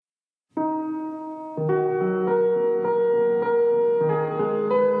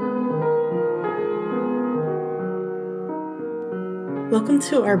Welcome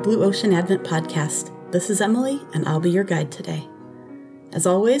to our Blue Ocean Advent podcast. This is Emily, and I'll be your guide today. As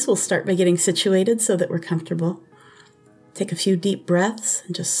always, we'll start by getting situated so that we're comfortable. Take a few deep breaths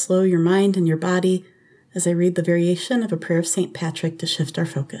and just slow your mind and your body as I read the variation of a prayer of St. Patrick to shift our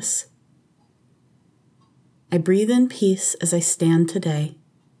focus. I breathe in peace as I stand today,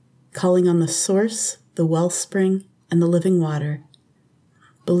 calling on the source, the wellspring, and the living water,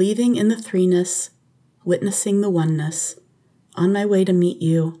 believing in the threeness, witnessing the oneness, on my way to meet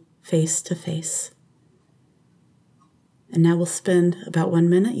you face to face. And now we'll spend about 1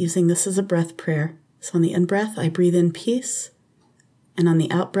 minute using this as a breath prayer. So on the in-breath, I breathe in peace. And on the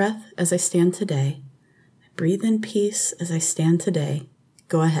out-breath, as I stand today, I breathe in peace as I stand today.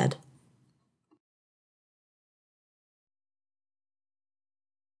 Go ahead.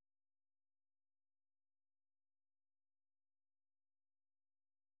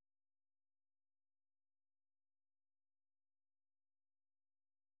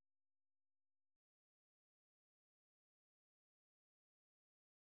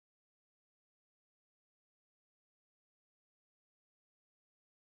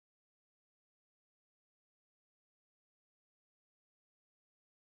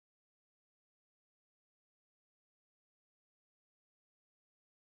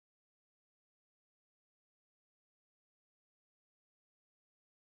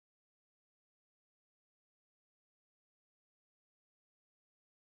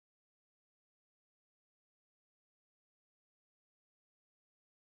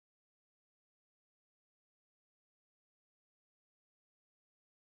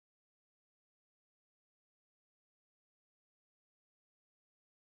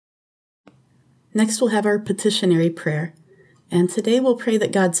 Next, we'll have our petitionary prayer. And today we'll pray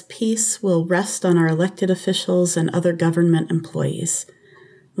that God's peace will rest on our elected officials and other government employees.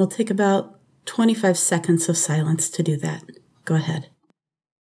 We'll take about 25 seconds of silence to do that. Go ahead.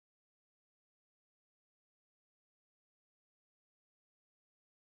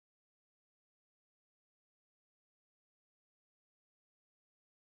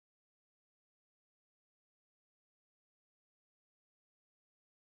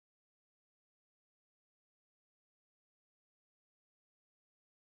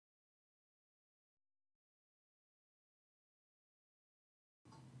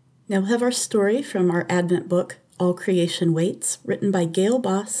 Now we'll have our story from our Advent book, All Creation Waits, written by Gail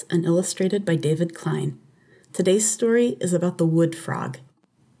Boss and illustrated by David Klein. Today's story is about the wood frog.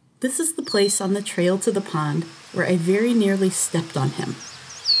 This is the place on the trail to the pond where I very nearly stepped on him.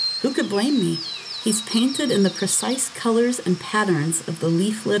 Who could blame me? He's painted in the precise colors and patterns of the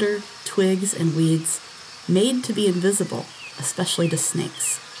leaf litter, twigs, and weeds, made to be invisible, especially to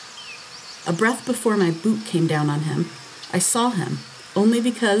snakes. A breath before my boot came down on him, I saw him, only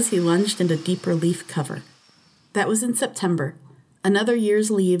because he lunged into deeper leaf cover. That was in September. Another year's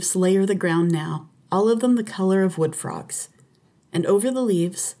leaves layer the ground now, all of them the color of wood frogs. And over the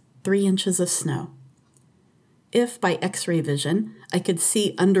leaves, 3 inches of snow. If, by X-ray vision, I could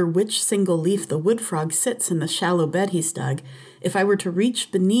see under which single leaf the wood frog sits in the shallow bed he's dug, if I were to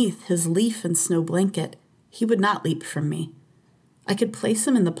reach beneath his leaf and snow blanket, he would not leap from me. I could place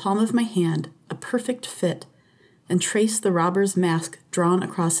him in the palm of my hand, a perfect fit, and trace the robber's mask drawn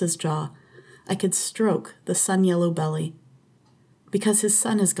across his jaw. I could stroke the sun-yellow belly. Because his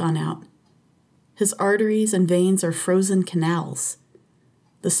sun has gone out. His arteries and veins are frozen canals.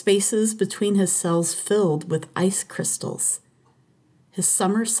 The spaces between his cells filled with ice crystals. His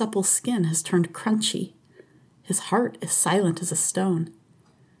summer supple skin has turned crunchy. His heart is silent as a stone.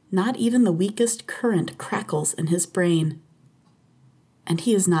 Not even the weakest current crackles in his brain. And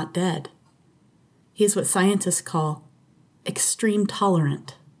he is not dead. He is what scientists call extreme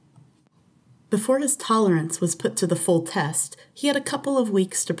tolerant. Before his tolerance was put to the full test, he had a couple of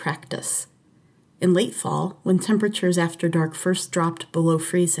weeks to practice. In late fall, when temperatures after dark first dropped below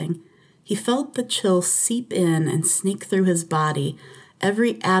freezing, he felt the chill seep in and sneak through his body,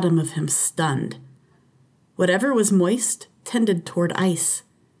 every atom of him stunned. Whatever was moist tended toward ice.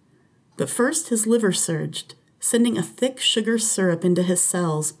 But first his liver surged, sending a thick sugar syrup into his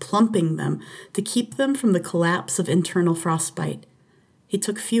cells, plumping them to keep them from the collapse of internal frostbite. He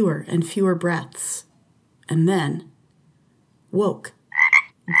took fewer and fewer breaths, and then woke,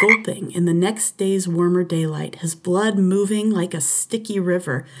 gulping in the next day's warmer daylight, his blood moving like a sticky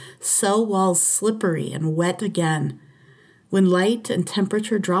river, cell walls slippery and wet again. When light and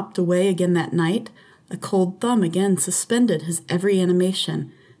temperature dropped away again that night, a cold thumb again suspended his every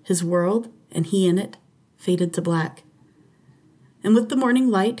animation, his world, and he in it, faded to black. And with the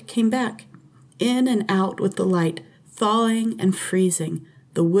morning light came back. In and out with the light, thawing and freezing,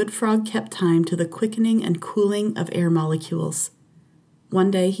 the wood frog kept time to the quickening and cooling of air molecules. One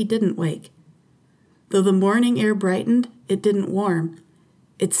day he didn't wake. Though the morning air brightened, it didn't warm.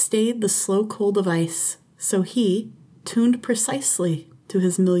 It stayed the slow cold of ice, so he, tuned precisely to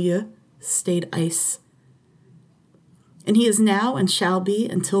his milieu, stayed ice. And he is now and shall be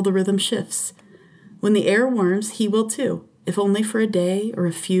until the rhythm shifts. When the air warms, he will too, if only for a day or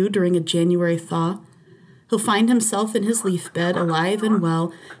a few during a January thaw. He'll find himself in his leaf bed, alive and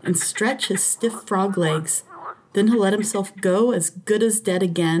well, and stretch his stiff frog legs. Then he'll let himself go as good as dead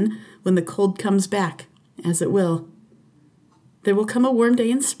again when the cold comes back, as it will. There will come a warm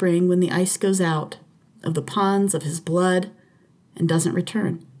day in spring when the ice goes out of the ponds of his blood and doesn't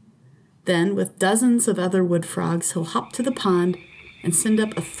return. Then, with dozens of other wood frogs, he'll hop to the pond and send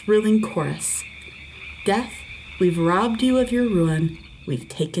up a thrilling chorus. Death, we've robbed you of your ruin, we've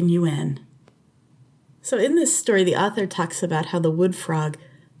taken you in. So in this story, the author talks about how the wood frog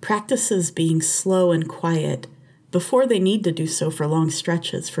practices being slow and quiet before they need to do so for long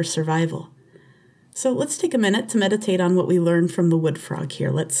stretches for survival. So let's take a minute to meditate on what we learned from the wood frog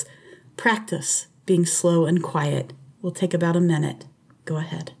here. Let's practice being slow and quiet. We'll take about a minute. Go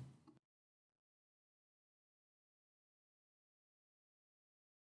ahead.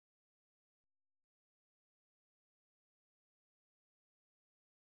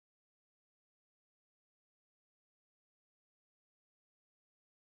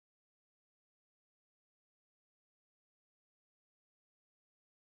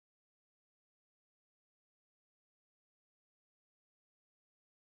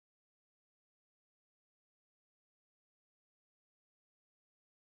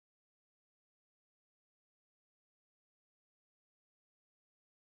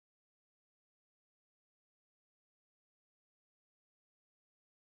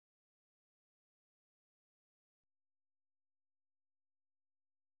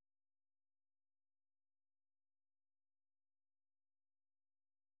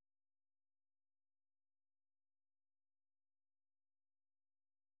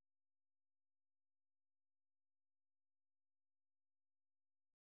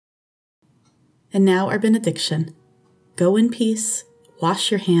 And now our benediction. Go in peace, wash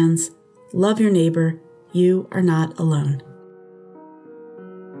your hands, love your neighbor. You are not alone.